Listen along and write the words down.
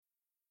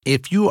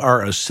If you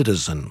are a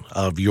citizen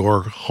of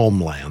your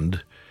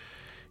homeland,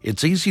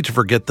 it's easy to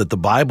forget that the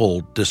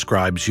Bible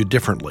describes you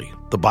differently.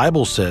 The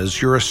Bible says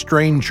you're a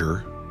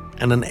stranger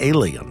and an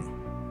alien.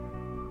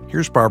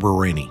 Here's Barbara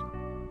Rainey.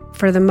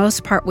 For the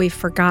most part, we've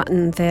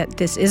forgotten that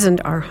this isn't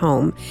our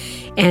home.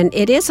 And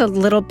it is a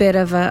little bit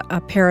of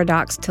a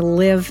paradox to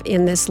live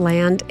in this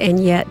land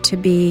and yet to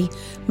be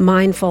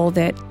mindful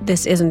that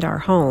this isn't our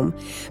home.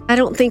 I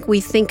don't think we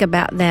think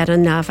about that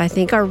enough. I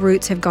think our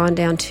roots have gone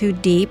down too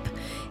deep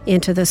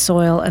into the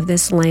soil of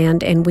this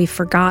land, and we've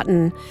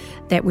forgotten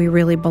that we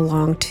really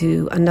belong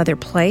to another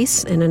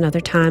place and another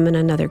time and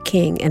another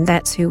king, and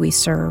that's who we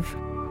serve.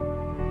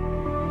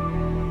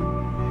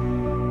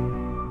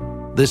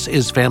 This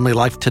is Family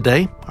Life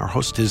Today. Our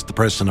host is the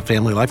president of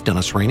Family Life,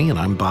 Dennis Rainey, and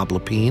I'm Bob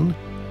Lepine.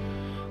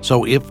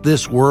 So if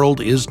this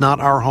world is not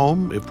our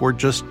home, if we're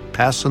just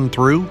passing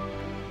through,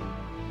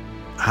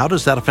 how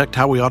does that affect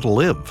how we ought to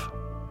live?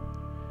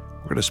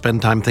 We're going to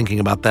spend time thinking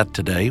about that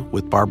today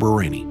with Barbara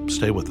Rainey.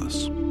 Stay with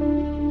us.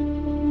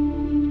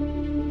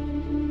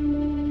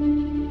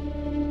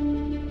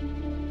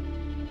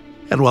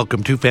 And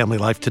welcome to Family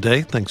Life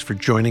Today. Thanks for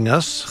joining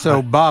us.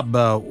 So, Bob,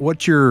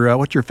 what's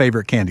your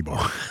favorite candy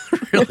bar?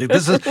 Really,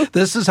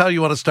 this is how you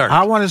want to start.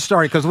 I want to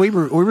start because we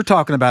were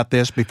talking about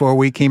this before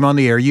we came on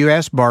the air. You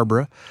asked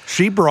Barbara.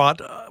 She brought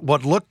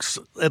what looks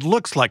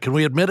like. Can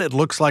we admit it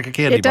looks like a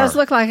candy bar? It does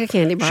look like a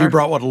candy bar. She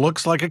brought what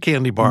looks like a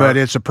candy bar, but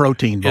it's a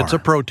protein bar. It's a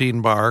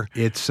protein bar.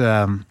 It's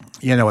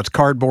it's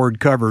cardboard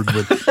covered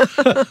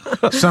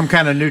with some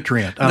kind of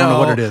nutrient. I don't know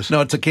what it is.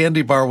 No, it's a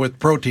candy bar with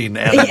protein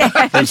added.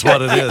 That's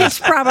what it is. It's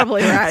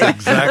probably right. That's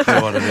exactly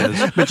what it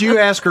is. But you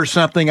asked her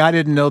something I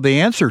didn't know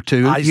the answer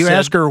to. You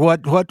asked her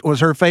what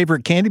was her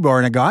favorite candy bar,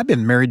 and I go, I've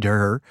been married to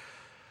her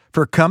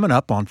for coming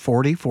up on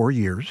 44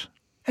 years,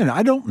 and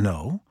I don't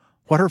know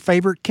what her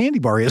favorite candy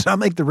bar is. I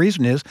think the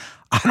reason is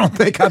I don't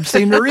think I've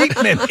seen her eat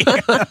many.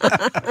 Well,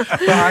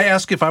 I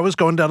asked if I was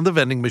going down to the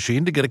vending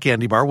machine to get a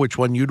candy bar, which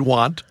one you'd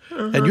want,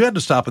 and you had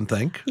to stop and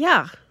think.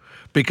 Yeah.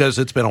 Because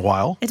it's been a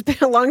while. It's been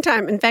a long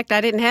time. In fact,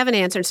 I didn't have an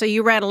answer. So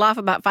you rattled off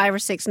about 5 or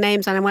 6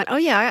 names, and I went, oh,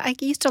 yeah, I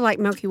used to like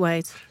Milky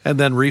Ways. And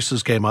then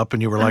Reese's came up,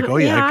 and you were like, oh,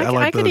 yeah, I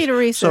like those. I could eat a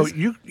Reese's. So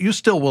you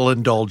still will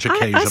indulge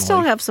occasionally. I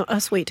still have a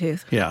sweet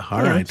tooth. Yeah,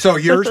 all right. So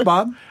yours,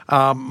 Bob?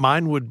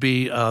 Mine would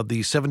be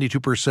the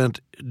 72%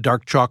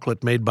 dark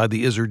chocolate made by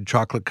the Izzard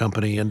Chocolate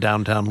Company in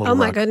downtown Little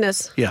Rock. Oh, my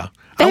goodness. Yeah.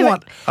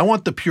 I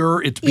want the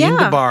pure, it's bean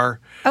to bar.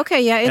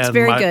 Okay, yeah, it's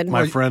very good.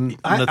 My friend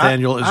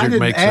Nathaniel Izzard makes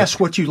it. I didn't ask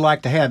what you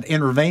like to have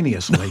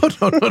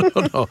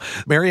intravenously. No.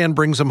 Marianne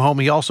brings them home.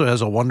 He also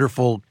has a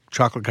wonderful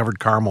chocolate-covered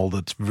caramel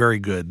that's very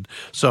good.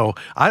 So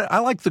I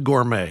like the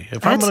gourmet.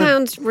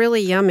 Sounds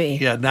really yummy.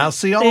 Yeah, now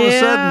see all of a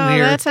sudden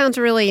here. That sounds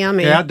really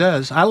yummy. Yeah, it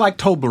does. I like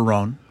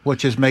Toblerone,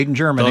 which is made in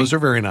Germany. Those are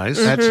very nice.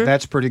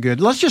 That's pretty good.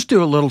 Let's just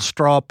do a little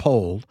straw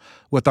poll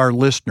with our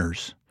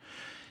listeners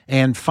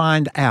and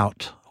find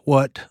out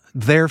what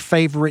their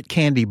favorite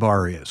candy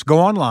bar is. Go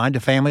online to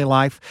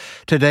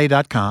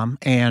FamilyLifeToday.com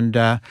and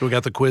we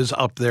got the quiz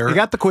up there. We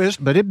got the quiz,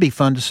 but it'd be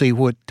fun to see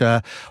what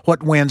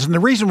wins. And the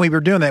reason we were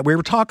doing that, we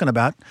were talking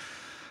about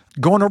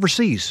going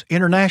overseas,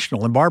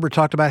 international, and Barbara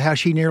talked about how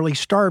she nearly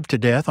starved to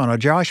death on a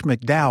Josh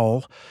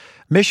McDowell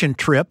mission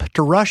trip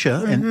to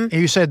Russia, and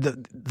you said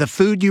the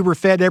food you were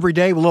fed every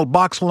day, a little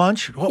box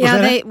lunch. What was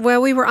that?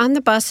 We were on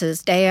the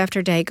buses day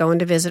after day, going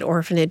to visit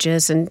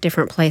orphanages and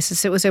different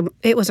places. It was a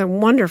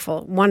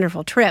wonderful,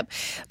 wonderful trip.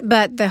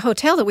 But the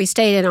hotel that we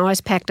stayed in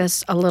always packed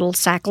us a little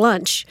sack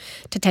lunch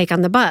to take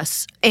on the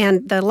bus,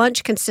 and the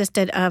lunch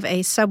consisted of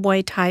a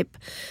Subway type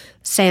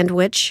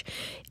sandwich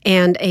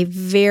and a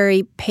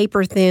very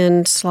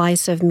paper-thin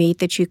slice of meat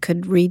that you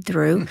could read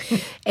through, one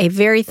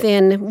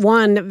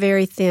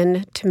very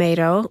thin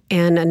tomato,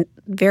 and a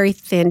very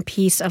thin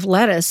piece of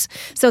lettuce.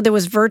 So there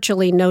was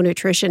virtually no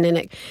nutrition in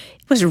it.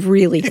 It was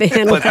really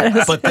thin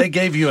lettuce. But they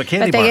gave you a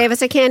candy bar. But they gave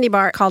us a candy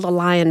bar called a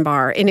Lion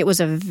Bar, and it was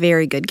a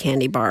very good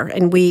candy bar.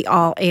 And we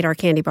all ate our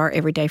candy bar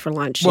every day for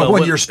lunch. Well,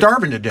 when you're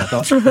starving to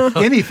death,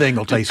 anything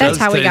will taste good. That's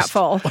how we got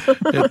full.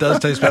 It does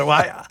taste better.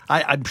 Well,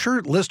 I'm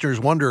sure listeners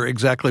wonder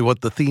exactly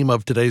what the theme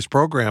of today's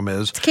program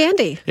is. It's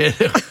candy.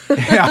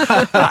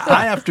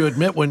 I have to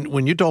admit,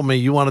 when you told me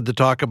you wanted to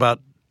talk about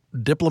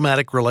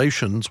diplomatic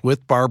relations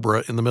with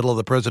Barbara in the middle of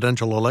the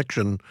presidential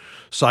election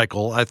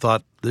cycle, I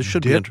thought this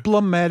should be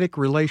diplomatic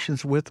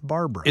relations with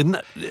Barbara.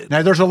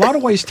 Now, there's a lot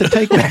of ways to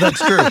take that. That's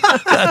true.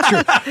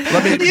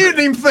 You didn't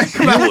even think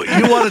about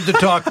it. You wanted to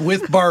talk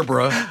with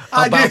Barbara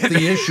about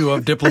the issue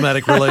of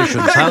diplomatic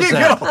relations. How's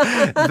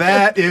that?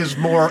 That is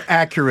more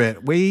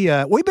accurate.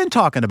 We've been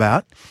talking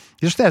about,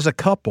 just as a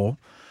couple,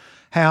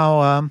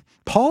 how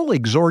Paul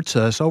exhorts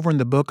us over in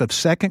the book of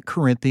 2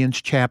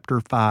 Corinthians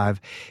chapter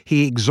 5.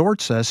 He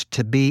exhorts us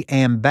to be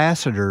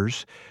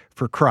ambassadors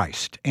for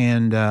Christ.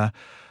 And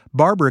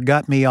Barbara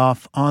got me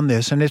off on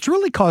this, and it's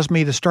really caused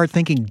me to start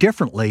thinking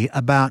differently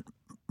about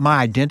my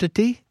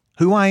identity,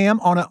 who I am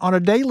on a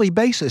daily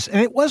basis.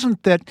 And it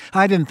wasn't that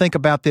I didn't think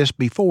about this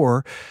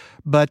before,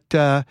 but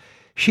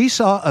She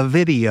saw a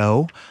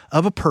video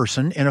of a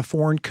person in a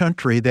foreign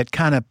country that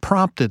kind of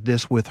prompted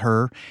this with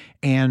her.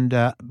 And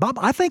Bob,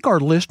 I think our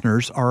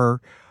listeners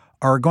are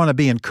going to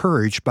be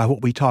encouraged by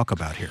what we talk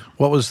about here.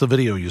 What was the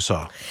video you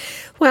saw?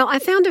 Well, I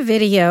found a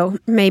video,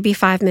 maybe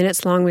 5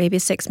 minutes long, maybe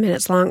 6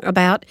 minutes long,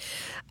 about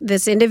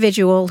this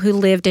individual who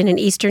lived in an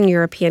Eastern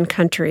European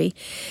country,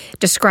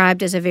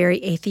 described as a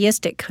very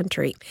atheistic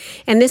country.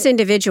 And this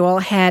individual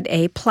had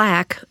a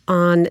plaque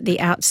on the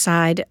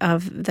outside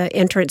of the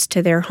entrance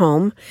to their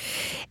home,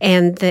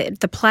 and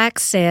the plaque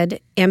said,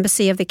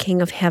 Embassy of the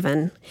King of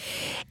Heaven.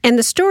 And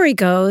the story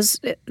goes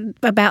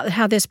about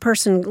how this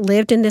person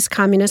lived in this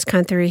communist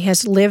country,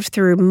 has lived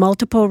through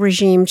multiple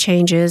regime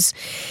changes,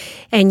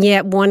 and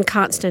yet one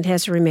constant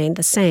has remained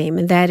the same,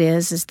 and that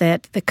is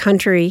that the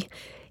country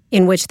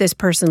in which this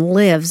person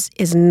lives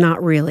is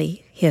not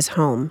really his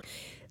home.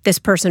 This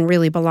person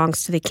really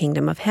belongs to the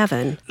kingdom of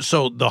heaven.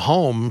 So the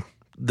home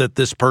that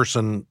this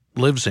person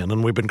lives in,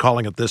 and we've been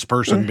calling it this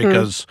person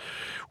because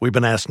we've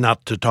been asked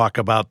not to talk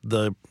about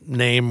the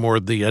name or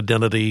the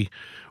identity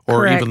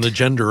or Correct. even the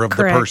gender of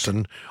Correct. the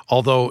person.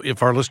 Although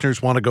if our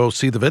listeners want to go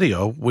see the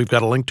video, we've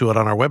got a link to it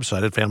on our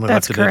website at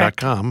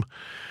familylifetoday.com.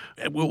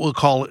 We'll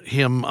call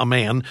him a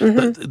man.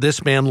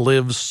 This man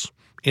lives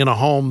in a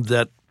home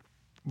that,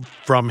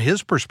 from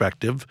his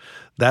perspective,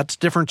 that's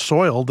different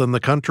soil than the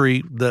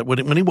country that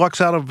when he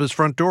walks out of his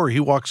front door, he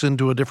walks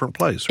into a different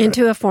place. Right?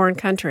 Into a foreign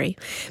country,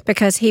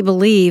 because he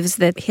believes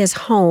that his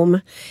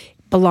home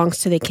belongs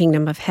to the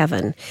kingdom of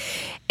heaven.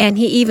 And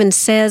he even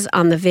says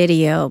on the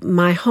video,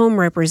 my home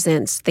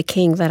represents the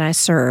king that I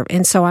serve,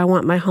 and so I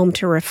want my home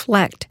to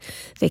reflect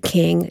the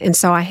king. And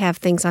so I have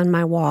things on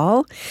my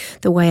wall,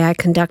 the way I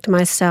conduct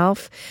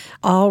myself,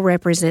 all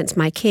represents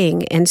my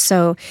king. And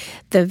so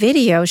the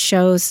video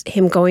shows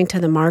him going to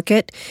the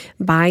market,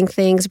 buying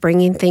things,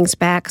 bringing things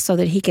back so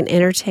that he can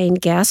entertain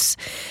guests.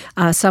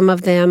 Some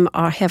of them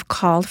have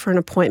called for an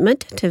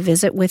appointment to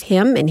visit with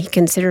him, and he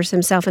considers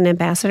himself an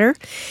ambassador.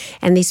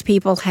 And these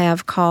people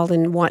have called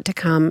and want to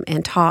come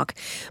and talk.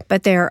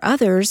 But there are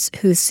others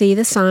who see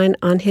the sign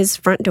on his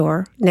front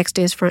door, next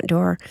to his front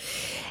door,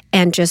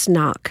 and just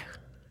knock.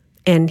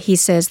 And he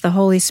says the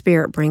Holy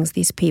Spirit brings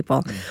these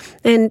people.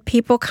 And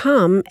people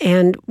come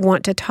and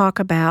want to talk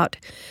about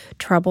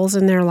troubles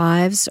in their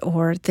lives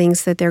or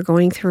things that they're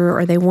going through,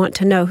 or they want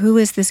to know, who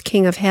is this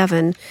King of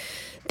Heaven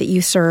that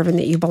you serve and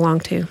that you belong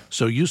to?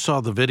 So you saw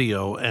the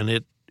video, and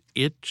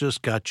it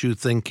just got you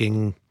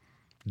thinking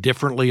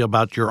differently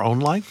about your own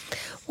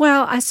life?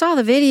 Well, I saw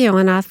the video,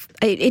 and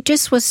it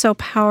just was so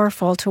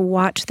powerful to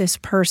watch this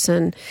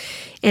person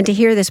and to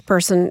hear this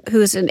person,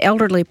 who is an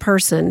elderly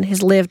person,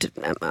 has lived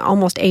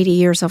almost 80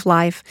 years of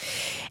life.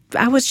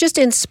 I was just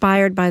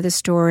inspired by the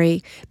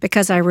story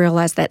because I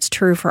realized that's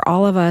true for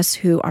all of us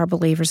who are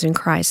believers in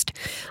Christ.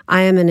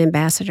 I am an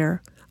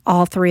ambassador.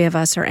 All three of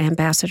us are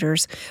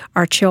ambassadors.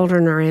 Our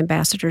children are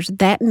ambassadors.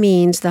 That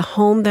means the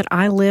home that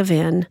I live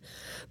in,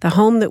 the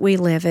home that we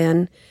live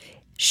in,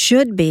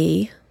 should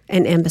be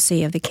an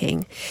embassy of the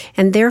King.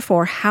 And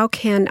therefore, how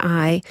can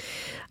I,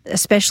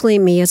 especially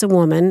me as a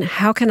woman,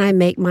 how can I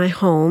make my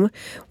home,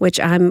 which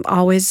I'm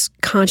always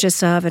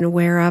conscious of and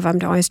aware of, I'm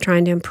always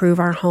trying to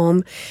improve our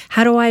home,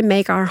 how do I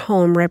make our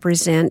home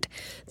represent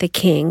the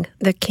King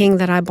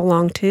that I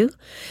belong to?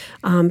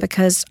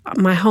 Because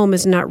my home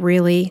is not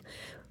really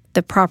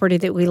the property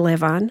that we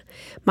live on.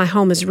 My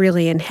home is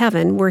really in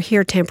heaven. We're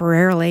here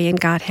temporarily, and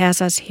God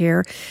has us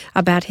here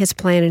about His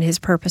plan and His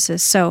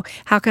purposes. So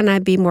how can I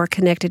be more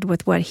connected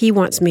with what He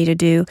wants me to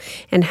do,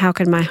 and how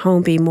can my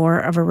home be more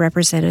of a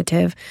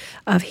representative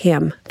of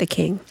Him, the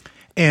King?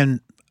 And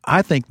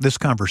I think this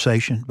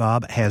conversation,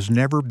 Bob, has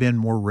never been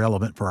more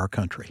relevant for our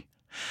country.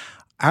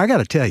 I got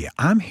to tell you,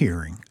 I'm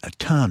hearing a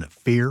ton of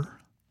fear,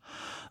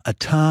 a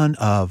ton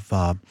of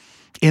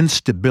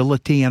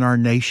instability in our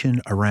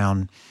nation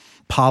around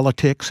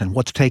politics and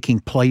what's taking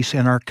place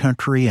in our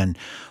country and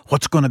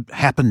what's going to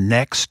happen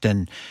next.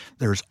 And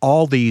there's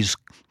all these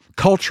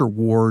culture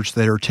wars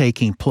that are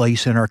taking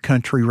place in our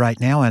country right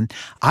now. And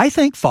I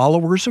think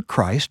followers of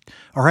Christ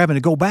are having to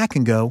go back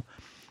and go,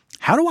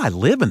 how do I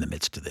live in the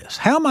midst of this?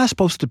 How am I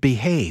supposed to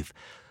behave?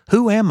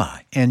 Who am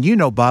I? And you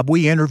know, Bob,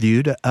 we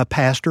interviewed a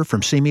pastor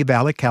from Simi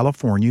Valley,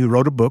 California, who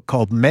wrote a book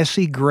called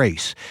Messy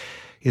Grace.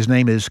 His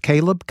name is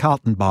Caleb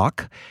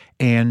Kaltenbach,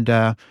 and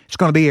it's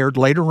going to be aired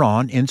later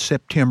on in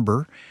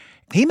September.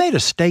 He made a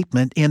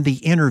statement in the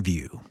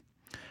interview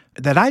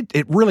that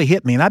it really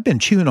hit me, and I've been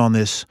chewing on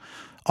this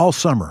all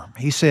summer.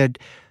 He said,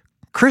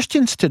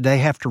 Christians today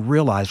have to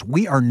realize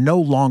we are no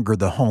longer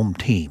the home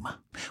team.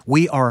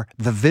 We are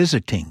the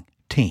visiting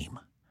team.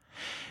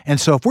 And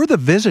so if we're the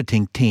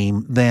visiting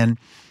team, then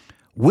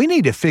we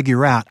need to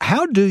figure out,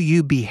 how do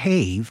you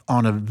behave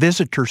on a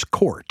visitor's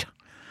court?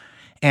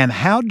 And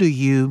how do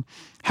you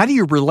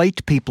relate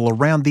to people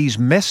around these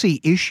messy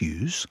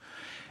issues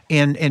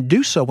and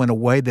do so in a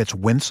way that's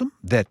winsome,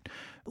 that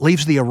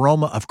leaves the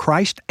aroma of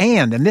Christ?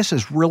 And this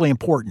is really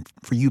important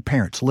for you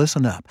parents,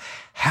 listen up.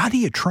 How do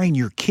you train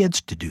your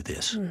kids to do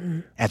this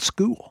at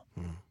school?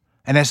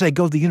 and as they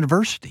go to the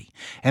university,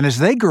 and as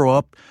they grow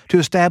up to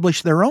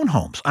establish their own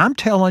homes. I'm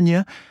telling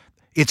you,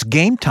 it's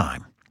game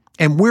time,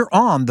 and we're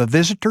on the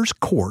visitor's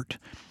court,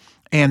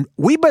 and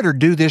we better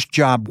do this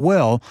job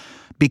well,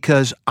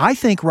 because I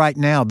think right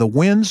now the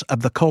winds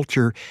of the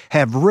culture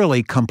have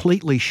really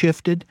completely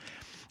shifted.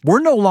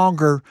 We're no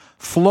longer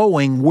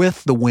flowing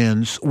with the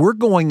winds. We're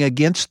going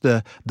against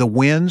the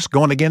winds,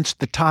 going against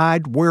the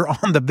tide. We're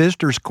on the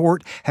visitor's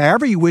court,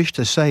 however you wish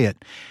to say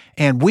it.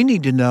 And we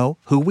need to know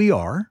who we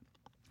are.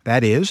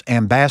 That is,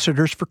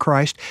 ambassadors for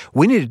Christ.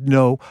 We need to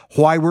know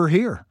why we're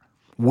here.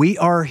 We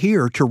are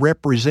here to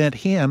represent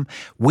Him.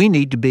 We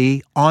need to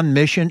be on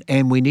mission,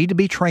 and we need to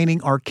be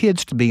training our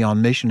kids to be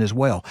on mission as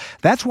well.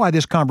 That's why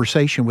this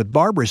conversation with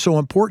Barbara is so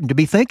important, to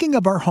be thinking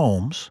of our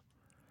homes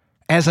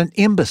as an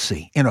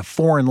embassy in a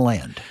foreign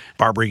land.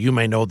 Barbara, you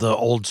may know the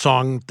old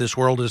song, "This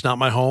world is not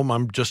my home,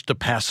 I'm just a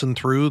passing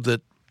through,"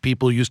 that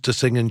people used to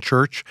sing in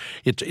church.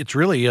 It's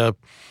really a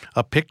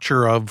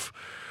picture of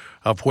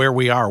where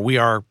we are. We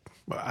are,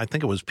 I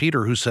think it was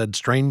Peter who said,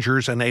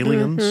 strangers and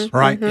aliens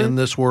in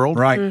this world.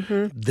 Right.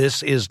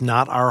 This is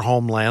not our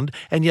homeland,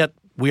 and yet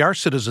we are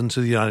citizens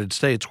of the United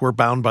States. We're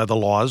bound by the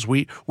laws.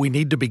 We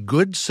need to be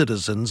good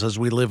citizens as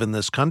we live in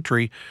this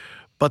country.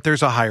 But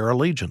there's a higher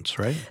allegiance,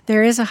 right?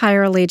 There is a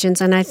higher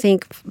allegiance, and I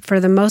think for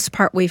the most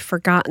part we've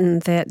forgotten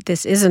that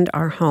this isn't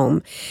our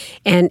home.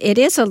 And it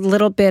is a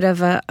little bit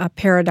of a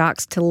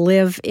paradox to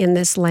live in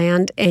this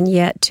land and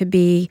yet to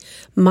be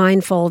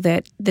mindful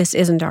that this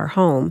isn't our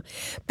home.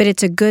 But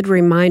it's a good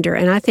reminder,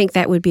 and I think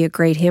that would be a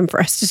great hymn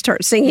for us to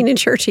start singing in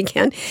church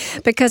again,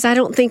 because I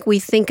don't think we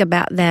think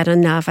about that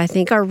enough. I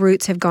think our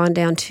roots have gone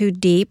down too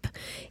deep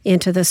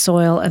into the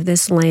soil of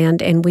this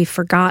land, and we've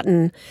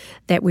forgotten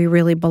that we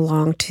really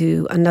belong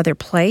to another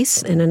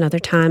place and another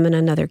time and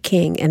another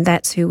king, and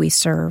that's who we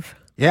serve.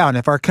 Yeah, and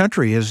if our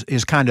country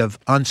is kind of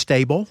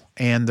unstable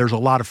and there's a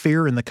lot of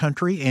fear in the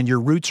country and your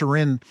roots are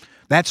in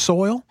that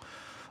soil,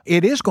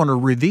 it is going to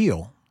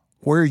reveal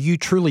where you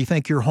truly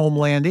think your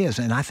homeland is.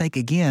 And I think,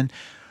 again,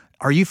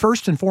 are you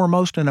first and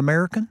foremost an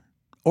American,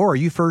 or are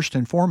you first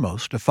and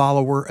foremost a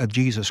follower of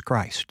Jesus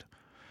Christ?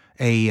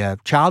 A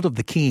child of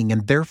the King,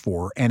 and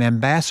therefore an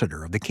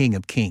ambassador of the King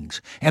of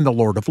Kings and the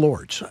Lord of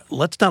Lords.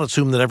 Let's not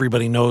assume that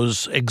everybody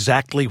knows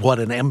exactly what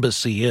an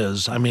embassy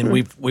is. I mean,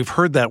 we've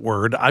heard that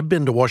word. I've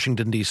been to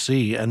Washington,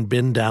 D.C. and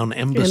been down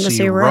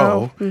Embassy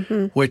Row,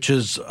 which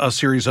is a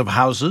series of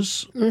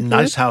houses,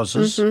 nice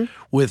houses,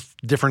 with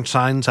different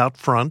signs out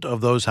front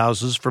of those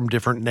houses from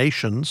different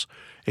nations.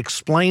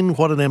 Explain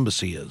what an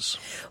embassy is.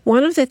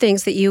 One of the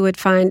things that you would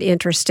find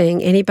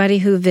interesting, anybody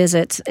who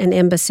visits an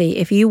embassy,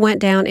 if you went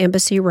down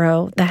Embassy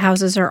Row, the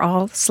houses are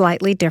all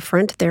slightly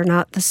different. They're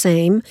not the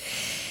same.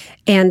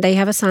 And they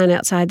have a sign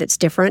outside that's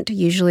different.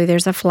 Usually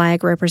there's a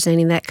flag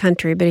representing that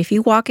country. But if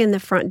you walk in the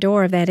front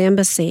door of that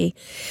embassy,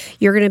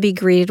 you're going to be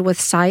greeted with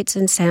sights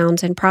and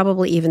sounds and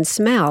probably even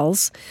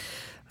smells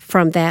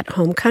from that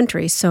home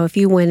country. So if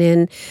you went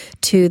in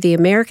to the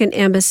American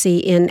Embassy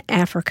in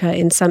Africa,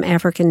 in some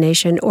African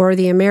nation, or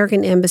the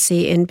American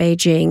Embassy in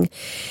Beijing,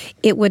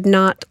 it would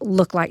not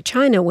look like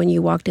China when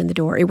you walked in the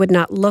door. It would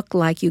not look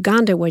like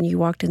Uganda when you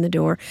walked in the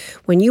door.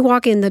 When you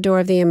walk in the door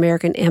of the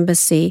American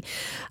Embassy,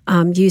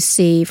 you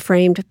see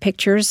framed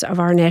pictures of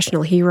our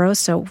national heroes.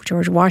 So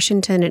George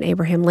Washington and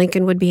Abraham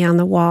Lincoln would be on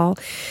the wall.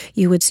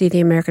 You would see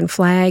the American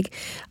flag.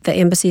 The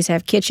embassies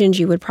have kitchens.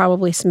 You would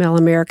probably smell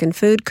American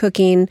food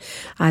cooking.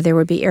 There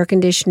would be air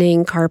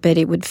conditioning, carpet.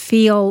 It would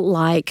feel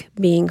like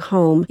being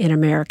home in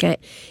America.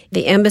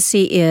 The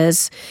embassy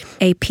is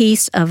a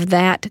piece of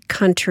that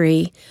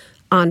country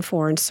on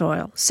foreign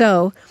soil.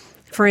 So,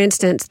 for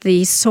instance,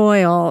 the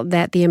soil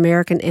that the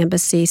American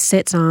Embassy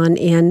sits on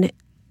in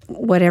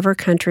whatever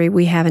country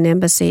we have an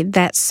embassy,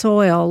 that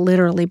soil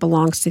literally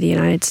belongs to the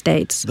United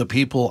States. The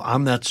people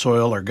on that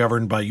soil are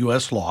governed by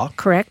U.S. law.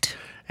 Correct.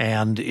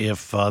 And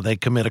if they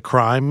commit a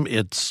crime,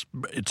 it's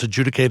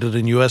adjudicated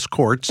in U.S.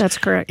 courts. That's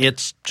correct.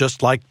 It's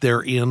just like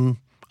they're in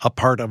a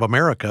part of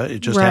America. It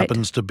just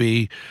happens to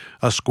be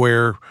a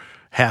square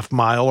half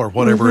mile or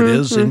whatever it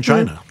is in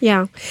China.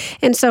 Yeah.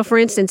 And so, for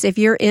instance, if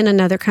you're in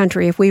another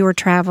country, if we were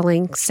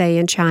traveling, say,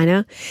 in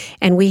China,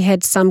 and we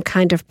had some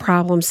kind of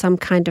problem, some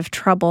kind of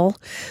trouble,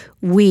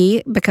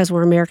 we, because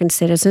we're American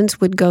citizens,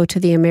 would go to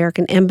the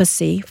American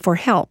Embassy for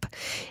help.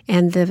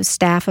 And the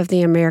staff of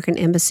the American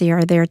Embassy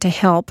are there to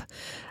help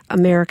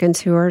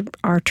Americans who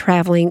are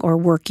traveling or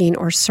working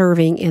or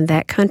serving in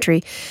that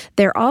country.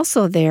 They're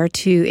also there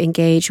to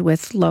engage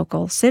with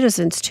local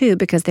citizens, too,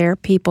 because there are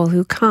people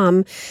who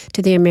come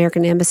to the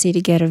American Embassy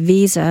to get a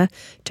visa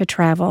to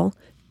travel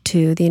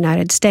to the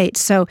United States.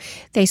 So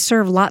they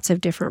serve lots of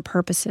different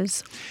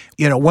purposes.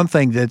 You know, one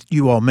thing that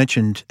you all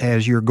mentioned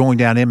as you're going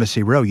down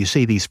Embassy Row, you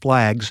see these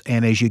flags,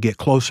 and as you get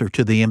closer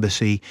to the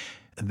embassy,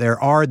 there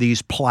are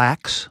these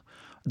plaques,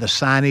 the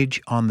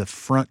signage on the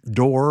front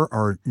door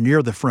or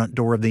near the front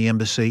door of the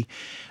embassy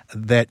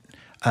that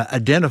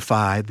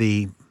identify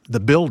the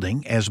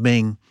building as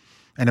being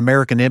an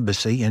American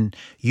embassy. And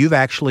you've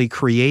actually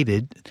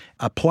created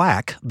a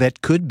plaque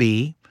that could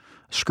be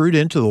screwed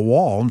into the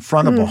wall in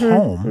front of a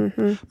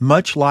home,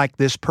 much like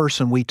this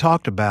person we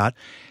talked about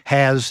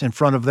has in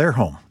front of their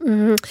home.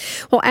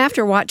 Well,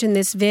 after watching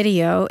this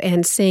video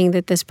and seeing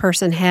that this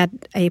person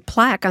had a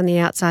plaque on the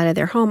outside of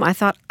their home, I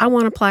thought, I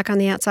want a plaque on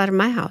the outside of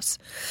my house.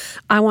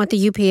 I want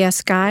the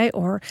UPS guy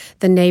or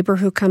the neighbor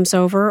who comes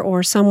over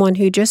or someone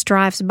who just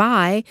drives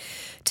by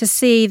to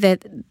see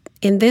that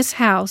in this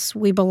house,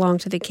 we belong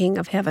to the King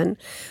of Heaven.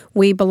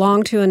 We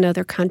belong to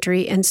another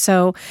country. And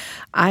so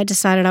I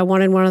decided I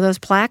wanted one of those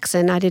plaques,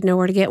 and I didn't know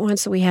where to get one,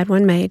 so we had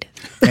one made.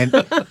 And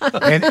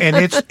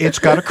it's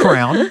got a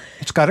crown.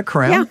 It's got a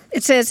crown. Yeah,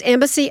 it says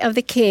Embassy of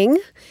the King,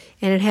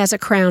 and it has a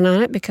crown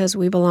on it because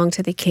we belong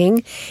to the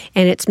King.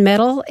 And it's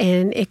metal,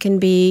 and it can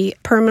be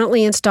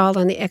permanently installed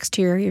on the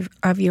exterior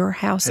of your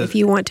house if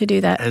you want to do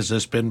that. Has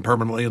this been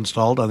permanently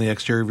installed on the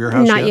exterior of your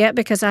house Not yet,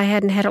 because I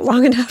hadn't had it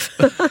long enough.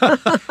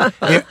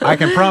 I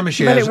can promise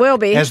you, But it will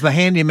be. As the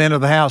handyman of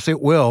the house, it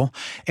will.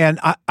 And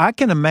I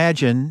can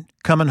imagine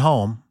coming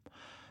home,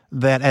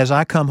 that as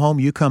I come home,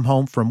 you come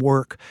home from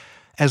work,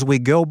 as we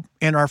go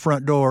in our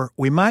front door,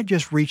 we might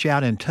just reach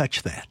out and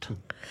touch that.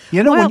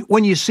 You know,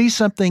 when you see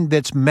something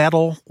that's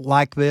metal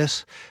like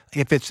this,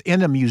 if it's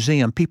in a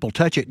museum, people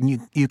touch it, and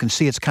you can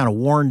see it's kind of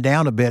worn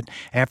down a bit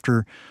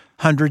after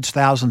hundreds,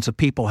 thousands of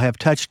people have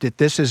touched it.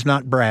 This is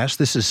not brass.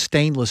 This is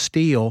stainless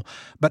steel.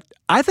 But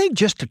I think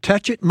just to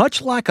touch it,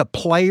 much like a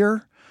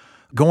player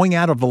going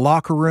out of the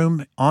locker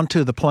room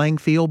onto the playing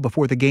field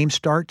before the game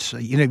starts.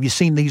 You know, have you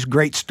seen these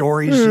great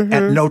stories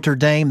at Notre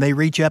Dame? They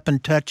reach up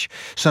and touch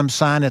some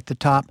sign at the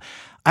top.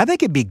 I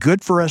think it'd be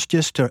good for us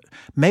just to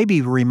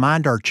maybe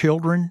remind our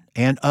children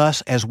and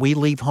us as we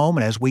leave home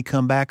and as we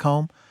come back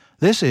home,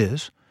 this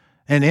is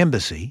an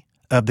embassy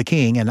of the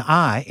King, and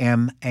I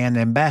am an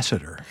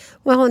ambassador.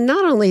 Well, and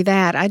not only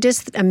that, I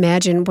just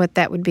imagine what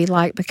that would be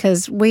like,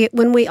 because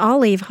when we all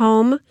leave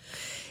home,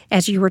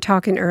 as you were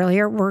talking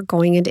earlier, we're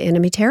going into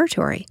enemy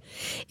territory.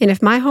 And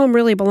if my home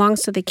really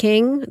belongs to the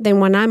King, then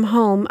when I'm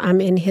home, I'm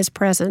in his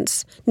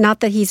presence. Not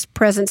that his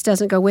presence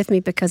doesn't go with me,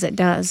 because it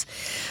does.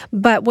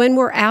 But when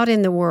we're out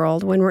in the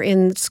world, when we're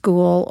in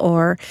school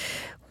or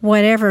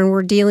whatever, and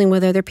we're dealing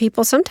with other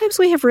people, sometimes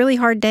we have really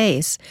hard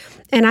days.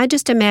 And I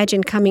just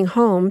imagine coming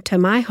home to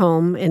my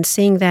home and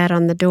seeing that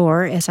on the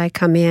door as I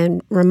come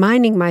in,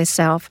 reminding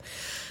myself,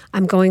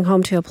 I'm going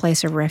home to a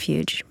place of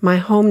refuge. My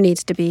home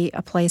needs to be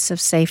a place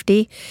of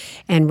safety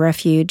and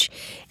refuge.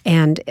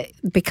 And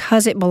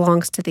because it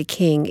belongs to the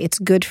King, it's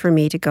good for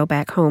me to go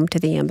back home to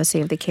the embassy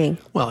of the King.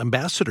 Well,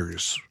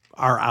 ambassadors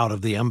are out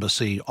of the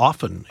embassy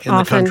often in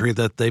the country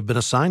that they've been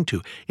assigned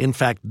to. In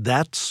fact,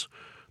 that's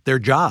their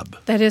job.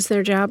 That is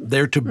their job.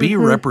 They're to be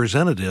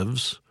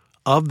representatives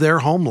of their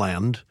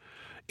homeland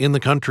in the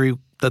country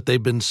that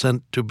they've been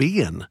sent to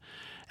be in.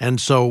 And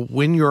so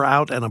when you're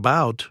out and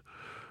about,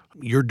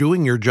 you're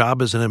doing your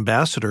job as an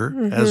ambassador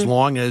as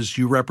long as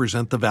you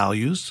represent the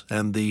values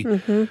and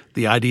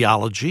the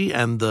ideology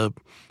and the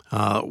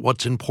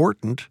what's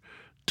important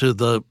to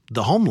the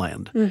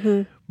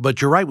homeland.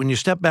 But you're right. When you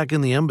step back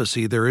in the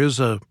embassy, there is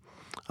a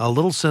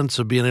little sense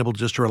of being able to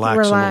just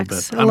relax a little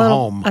bit. I'm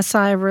home. A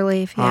sigh of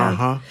relief,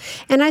 yeah.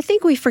 And I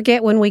think we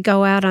forget when we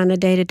go out on a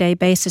day-to-day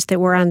basis that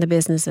we're on the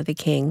business of the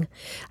King.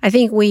 I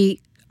think we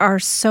are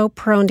so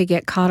prone to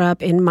get caught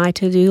up in my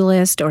to-do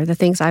list or the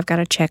things I've got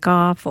to check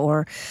off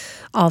or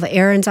all the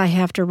errands I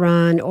have to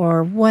run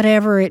or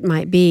whatever it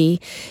might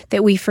be,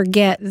 that we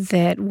forget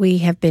that we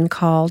have been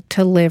called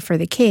to live for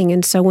the King.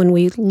 And so when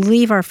we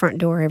leave our front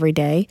door every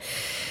day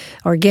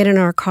or get in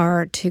our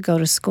car to go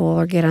to school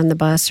or get on the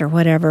bus or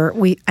whatever,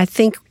 I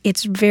think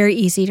it's very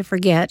easy to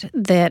forget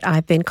that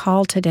I've been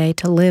called today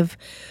to live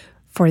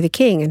for the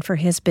King and for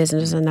his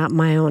business and not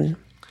my own.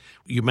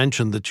 You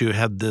mentioned that you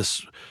had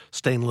this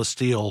stainless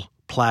steel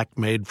plaque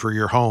made for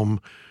your home.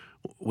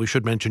 We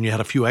should mention you had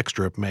a few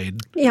extra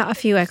made. Yeah, a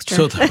few extra.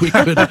 So that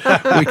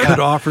we could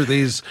offer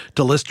these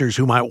to listeners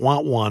who might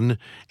want one.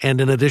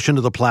 And in addition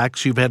to the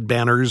plaques, you've had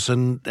banners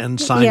and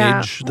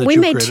signage that we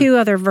you've made created. two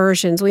other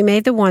versions. We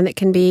made the one that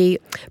can be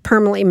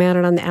permanently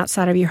mounted on the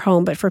outside of your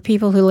home, but for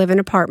people who live in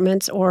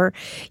apartments or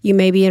you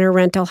may be in a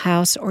rental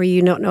house or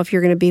you don't know if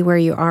you're going to be where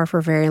you are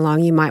for very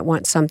long, you might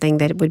want something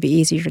that would be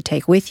easier to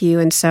take with you.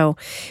 And so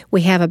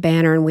we have a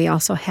banner and we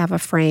also have a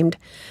framed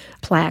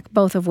plaque,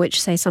 both of which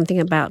say something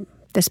about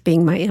this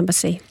being my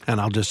embassy. And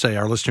I'll just say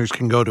our listeners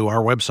can go to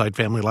our website,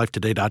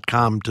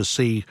 familylifetoday.com, to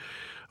see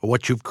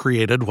what you've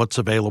created, what's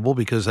available,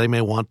 because they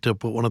may want to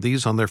put one of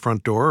these on their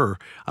front door or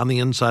on the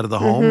inside of the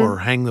home or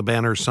hang the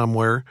banner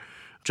somewhere,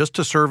 just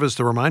to serve as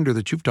the reminder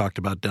that you've talked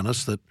about,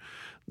 Dennis, that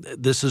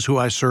this is who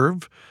I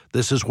serve,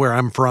 this is where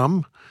I'm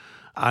from,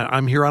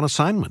 I'm here on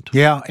assignment.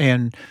 Yeah,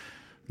 and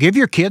give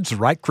your kids the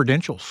right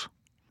credentials.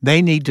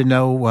 They need to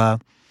know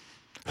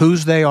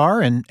whose they are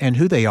and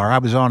who they are. I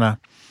was on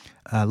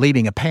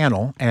leading a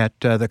panel at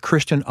the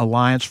Christian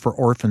Alliance for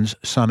Orphans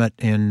Summit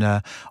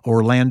in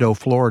Orlando,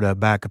 Florida,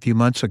 back a few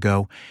months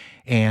ago.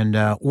 And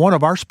one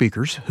of our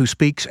speakers, who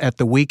speaks at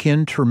the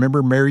Weekend to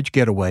Remember Marriage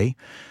Getaway,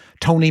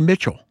 Tony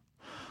Mitchell,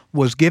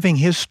 was giving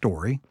his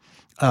story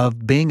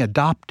of being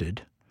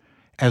adopted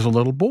as a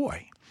little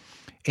boy.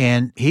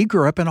 And he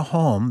grew up in a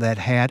home that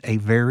had a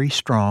very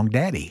strong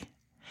daddy.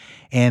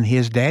 And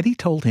his daddy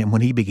told him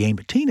when he became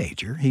a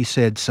teenager, he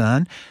said,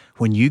 son,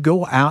 when you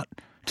go out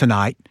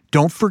tonight,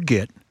 don't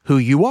forget who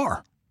you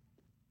are.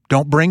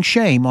 Don't bring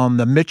shame on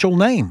the Mitchell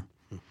name.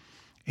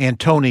 And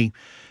Tony,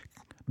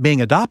 being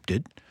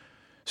adopted,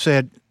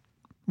 said,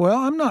 well,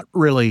 I'm not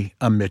really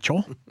a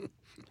Mitchell.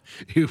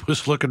 He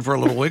was looking for a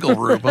little wiggle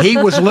room. He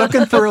was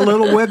looking for a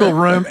little wiggle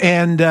room,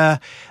 and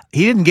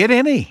he didn't get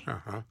any.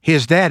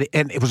 His dad,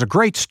 and it was a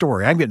great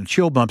story. I'm getting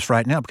chill bumps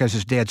right now because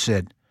his dad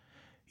said,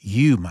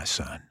 you, my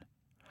son,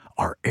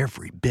 are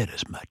every bit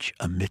as much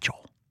a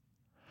Mitchell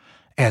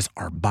as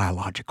our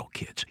biological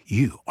kids.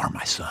 You are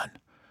my son.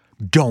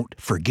 Don't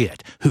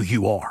forget who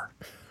you are.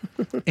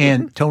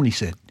 And Tony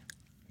said,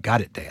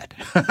 got it, Dad.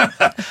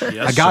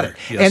 Yes, I got sir.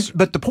 it. Yes,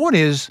 But the point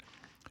is,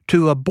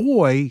 to a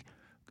boy,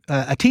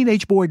 a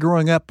teenage boy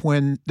growing up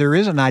when there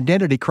is an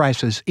identity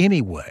crisis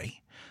anyway,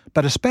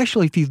 but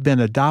especially if you've been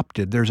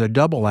adopted, there's a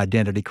double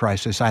identity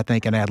crisis, I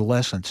think, in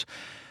adolescence.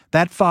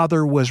 That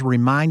father was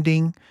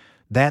reminding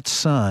that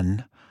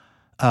son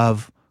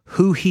of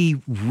who he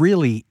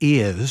really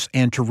is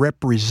and to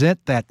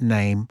represent that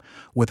name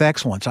with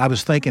excellence. I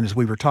was thinking as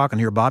we were talking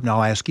here, Bob, and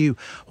I'll ask you,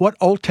 what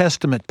Old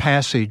Testament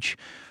passage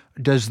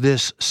does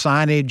this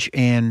signage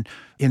and,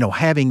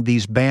 having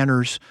these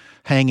banners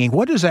hanging,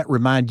 what does that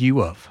remind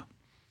you of?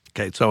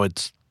 Okay, so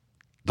it's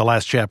the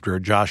last chapter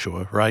of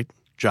Joshua, right?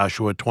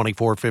 Joshua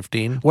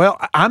 24:15. Well,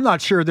 I'm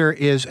not sure there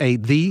is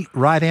the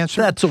right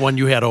answer. That's the one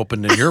you had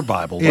opened in your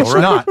Bible, though, It's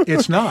right? not.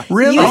 It's not.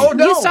 Really?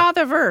 You saw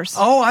the verse.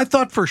 Oh, I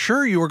thought for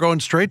sure you were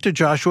going straight to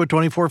Joshua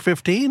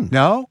 24:15.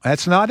 No,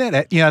 that's not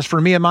it. As for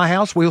me and my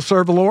house, we'll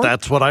serve the Lord.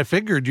 That's what I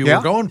figured you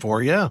were going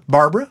for, yeah.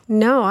 Barbara,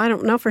 No, I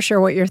don't know for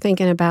sure what you're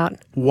thinking about.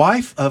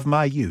 wife of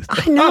my youth.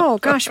 I know.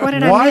 Gosh, what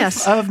did I Wife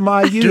miss? of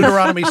my youth.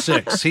 Deuteronomy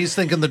 6. He's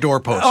thinking the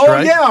doorpost, Oh,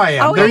 right? yeah, I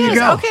am. Oh, there he you is.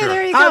 go. Okay,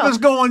 there you go. I was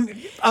going,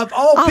 of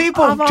all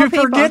people, of all to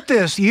people. forget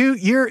this.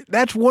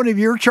 That's one of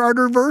your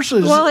charter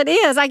verses. Well, it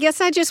is. I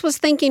guess I just was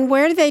thinking,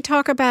 where do they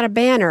talk about a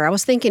banner? I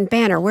was thinking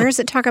banner. Where does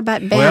it talk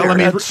about banner? let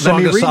me That's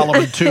Song of read it.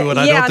 Solomon 2, and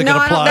I don't think it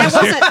applies.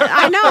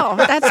 I know.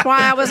 That's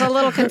why I was a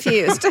little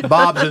confused.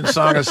 Bob's in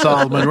Song of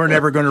Solomon. We're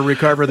never going to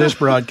recover this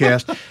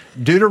broadcast.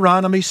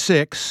 Deuteronomy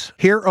 6,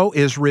 Hear, O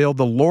Israel,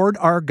 the Lord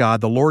our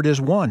God, the Lord is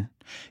one.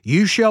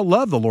 You shall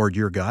love the Lord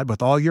your God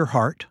with all your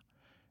heart,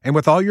 and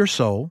with all your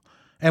soul,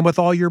 and with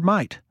all your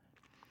might.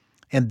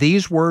 And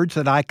these words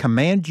that I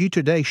command you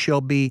today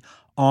shall be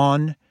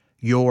on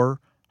your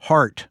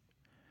heart.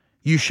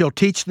 You shall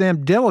teach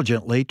them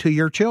diligently to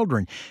your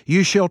children.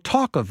 You shall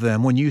talk of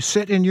them when you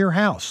sit in your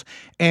house,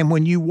 and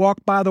when you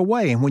walk by the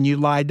way, and when you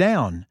lie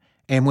down,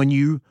 and when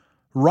you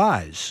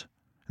rise.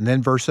 And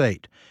then verse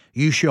 8,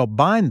 you shall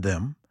bind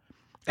them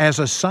as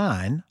a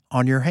sign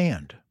on your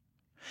hand,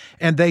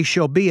 and they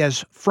shall be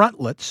as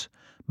frontlets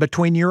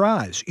between your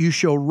eyes. You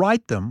shall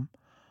write them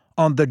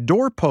on the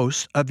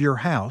doorposts of your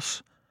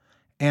house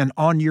and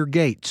on your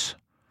gates.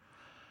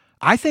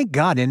 I think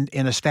God, in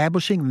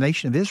establishing the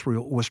nation of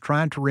Israel, was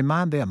trying to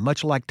remind them,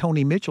 much like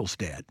Tony Mitchell's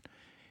dad,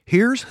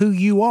 here's who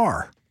you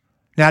are.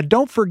 Now,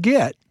 don't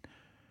forget,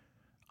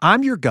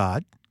 I'm your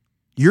God,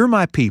 you're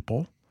my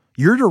people,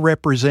 you're to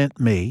represent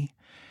me,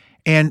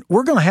 and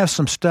we're going to have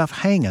some stuff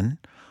hanging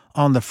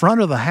on the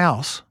front of the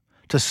house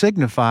to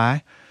signify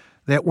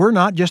that we're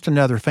not just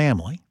another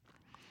family.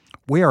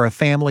 We are a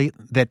family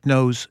that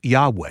knows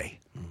Yahweh,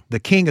 the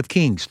King of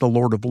Kings, the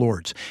Lord of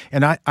Lords.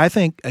 And I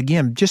think,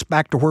 again, just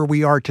back to where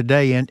we are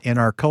today in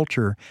our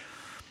culture,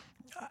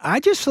 I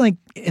just think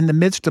in the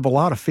midst of a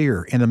lot of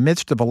fear, in the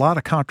midst of a lot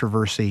of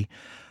controversy,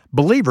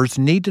 believers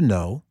need to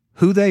know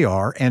who they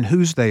are and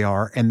whose they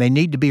are, and they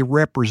need to be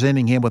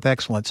representing Him with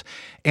excellence,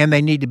 and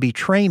they need to be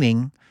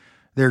training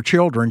their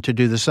children to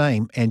do the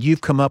same. And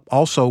you've come up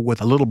also with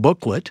a little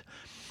booklet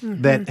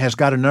that has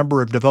got a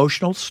number of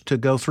devotionals to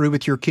go through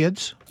with your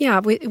kids. Yeah,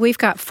 we've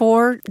got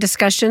 4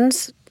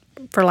 discussions,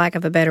 for lack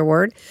of a better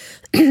word,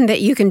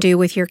 that you can do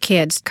with your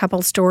kids. A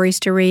couple stories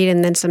to read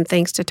and then some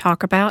things to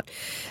talk about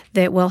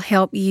that will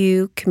help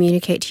you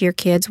communicate to your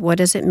kids what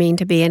does it mean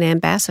to be an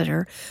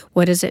ambassador?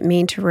 What does it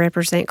mean to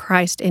represent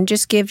Christ? And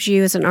just gives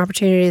you as an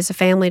opportunity as a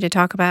family to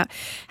talk about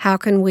how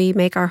can we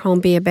make our home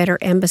be a better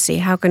embassy?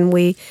 How can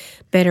we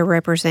better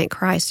represent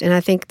Christ? And I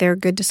think they're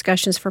good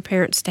discussions for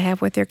parents to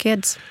have with their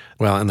kids.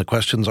 Well, and the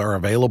questions are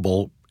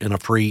available in a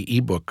free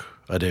ebook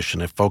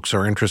edition. If folks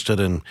are interested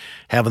in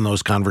having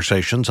those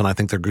conversations, and I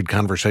think they're good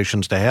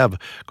conversations to have,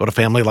 go to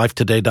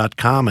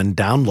FamilyLifeToday.com and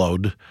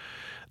download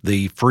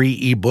the free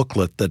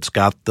e-booklet that's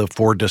got the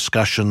 4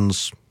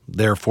 discussions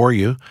there for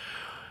you.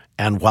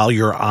 And while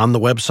you're on the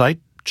website,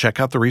 check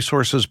out the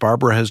resources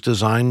Barbara has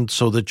designed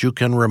so that you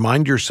can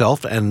remind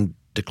yourself and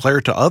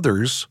declare to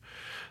others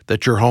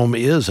that your home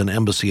is an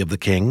embassy of the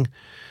King.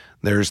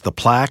 There's the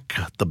plaque,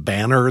 the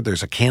banner,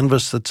 there's a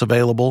canvas that's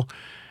available,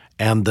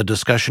 and the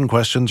discussion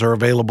questions are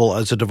available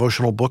as a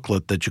devotional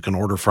booklet that you can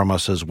order from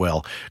us as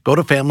well. Go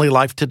to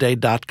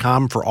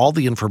FamilyLifeToday.com for all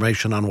the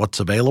information on what's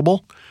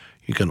available.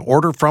 You can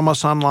order from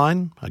us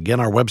online.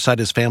 Again, our website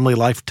is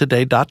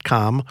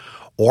familylifetoday.com,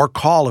 or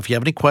call if you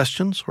have any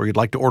questions or you'd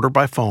like to order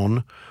by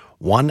phone,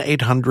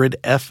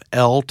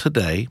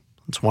 1-800-FL-TODAY.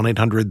 It's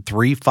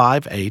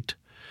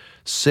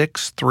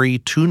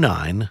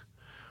 1-800-358-6329,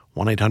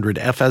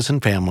 1-800-F as in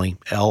family,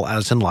 L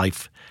as in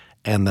life,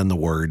 and then the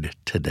word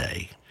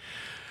today.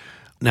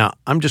 Now,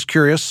 I'm just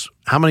curious,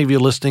 how many of you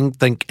listening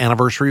think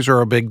anniversaries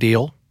are a big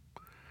deal?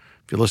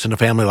 If you listen to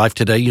Family Life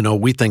Today, you know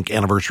we think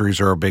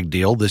anniversaries are a big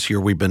deal. This year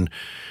we've been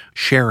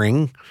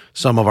sharing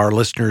some of our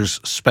listeners'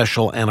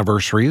 special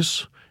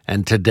anniversaries.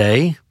 And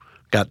today,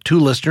 got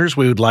two listeners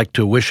we would like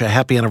to wish a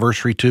happy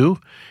anniversary to,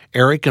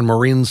 Eric and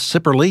Maureen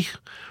Sipperly,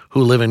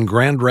 who live in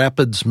Grand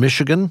Rapids,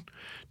 Michigan.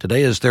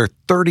 Today is their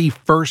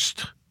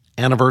 31st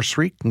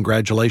anniversary.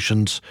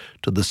 Congratulations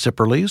to the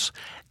Sipperlys.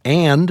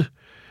 And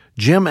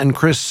Jim and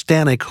Chris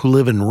Stanek, who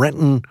live in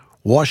Renton,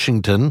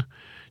 Washington.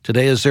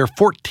 Today is their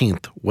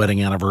 14th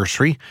wedding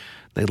anniversary.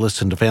 They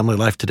listen to Family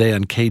Life Today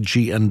on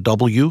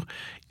KGNW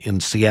in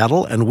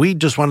Seattle. And we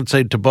just wanted to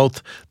say to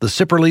both the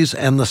Sipperlys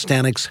and the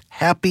Staneks,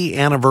 happy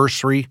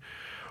anniversary.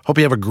 Hope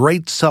you have a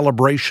great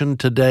celebration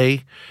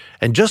today.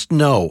 And just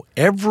know,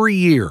 every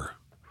year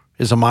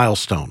is a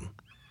milestone.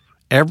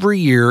 Every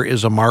year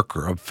is a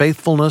marker of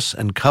faithfulness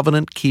and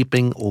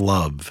covenant-keeping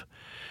love.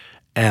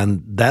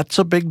 And that's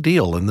a big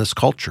deal in this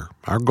culture.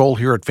 Our goal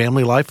here at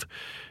Family Life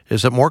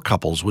is that more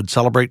couples would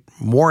celebrate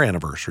more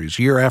anniversaries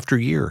year after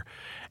year,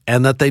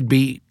 and that they'd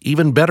be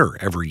even better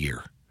every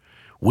year.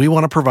 We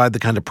want to provide the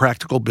kind of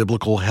practical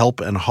biblical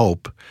help and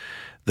hope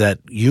that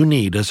you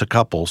need as a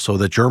couple so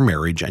that your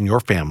marriage and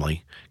your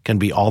family can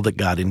be all that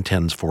God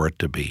intends for it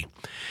to be.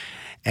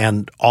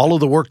 And all of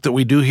the work that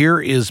we do here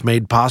is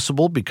made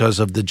possible because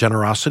of the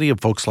generosity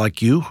of folks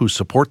like you who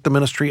support the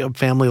ministry of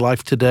Family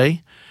Life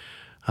Today.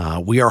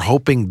 We are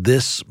hoping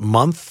this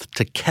month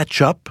to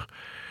catch up.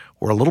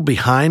 We're a little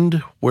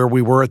behind where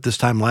we were at this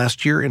time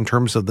last year in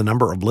terms of the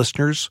number of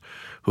listeners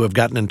who have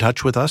gotten in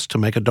touch with us to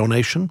make a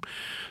donation.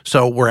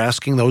 So we're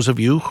asking those of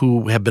you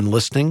who have been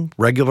listening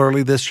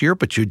regularly this year,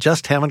 but you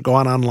just haven't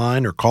gone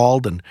online or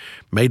called and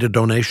made a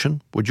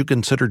donation, would you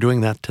consider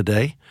doing that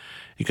today?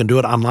 You can do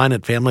it online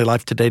at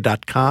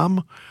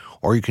familylifetoday.com,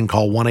 or you can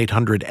call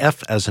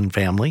 1-800-F as in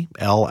family,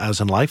 L as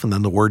in life, and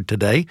then the word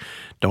today.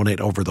 Donate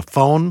over the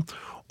phone.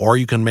 Or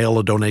you can mail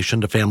a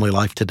donation to Family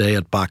Life Today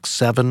at Box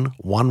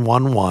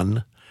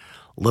 7111,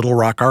 Little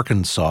Rock,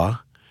 Arkansas.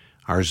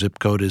 Our zip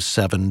code is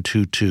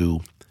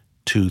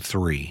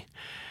 72223.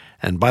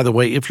 And by the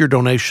way, if your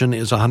donation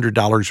is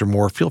 $100 or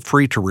more, feel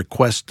free to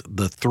request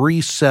the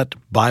 3-set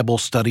Bible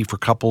study for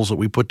couples that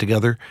we put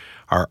together,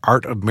 our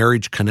Art of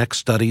Marriage Connect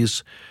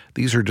studies.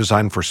 These are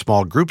designed for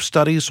small group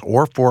studies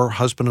or for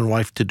husband and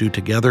wife to do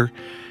together.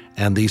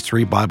 And these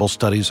 3 Bible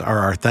studies are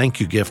our thank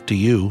you gift to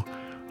you,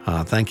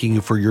 thanking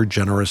you for your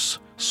generous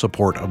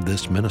support of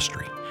this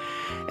ministry.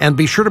 And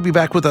be sure to be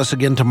back with us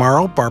again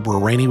tomorrow. Barbara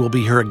Rainey will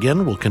be here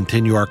again. We'll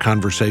continue our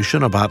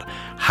conversation about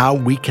how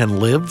we can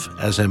live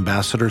as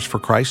ambassadors for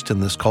Christ in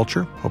this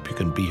culture. Hope you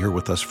can be here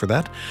with us for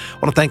that. I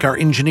want to thank our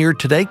engineer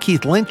today,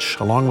 Keith Lynch,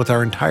 along with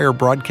our entire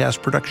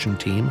broadcast production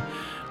team.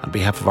 On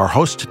behalf of our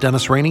host,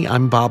 Dennis Rainey,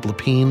 I'm Bob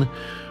Lepine.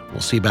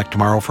 We'll see you back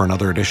tomorrow for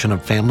another edition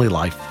of Family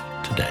Life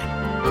Today.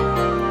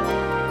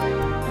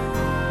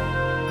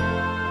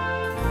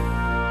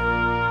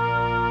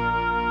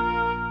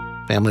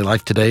 Family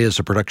Life Today is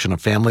a production of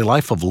Family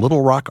Life of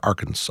Little Rock,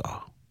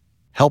 Arkansas.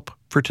 Help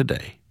for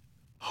today,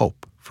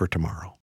 hope for tomorrow.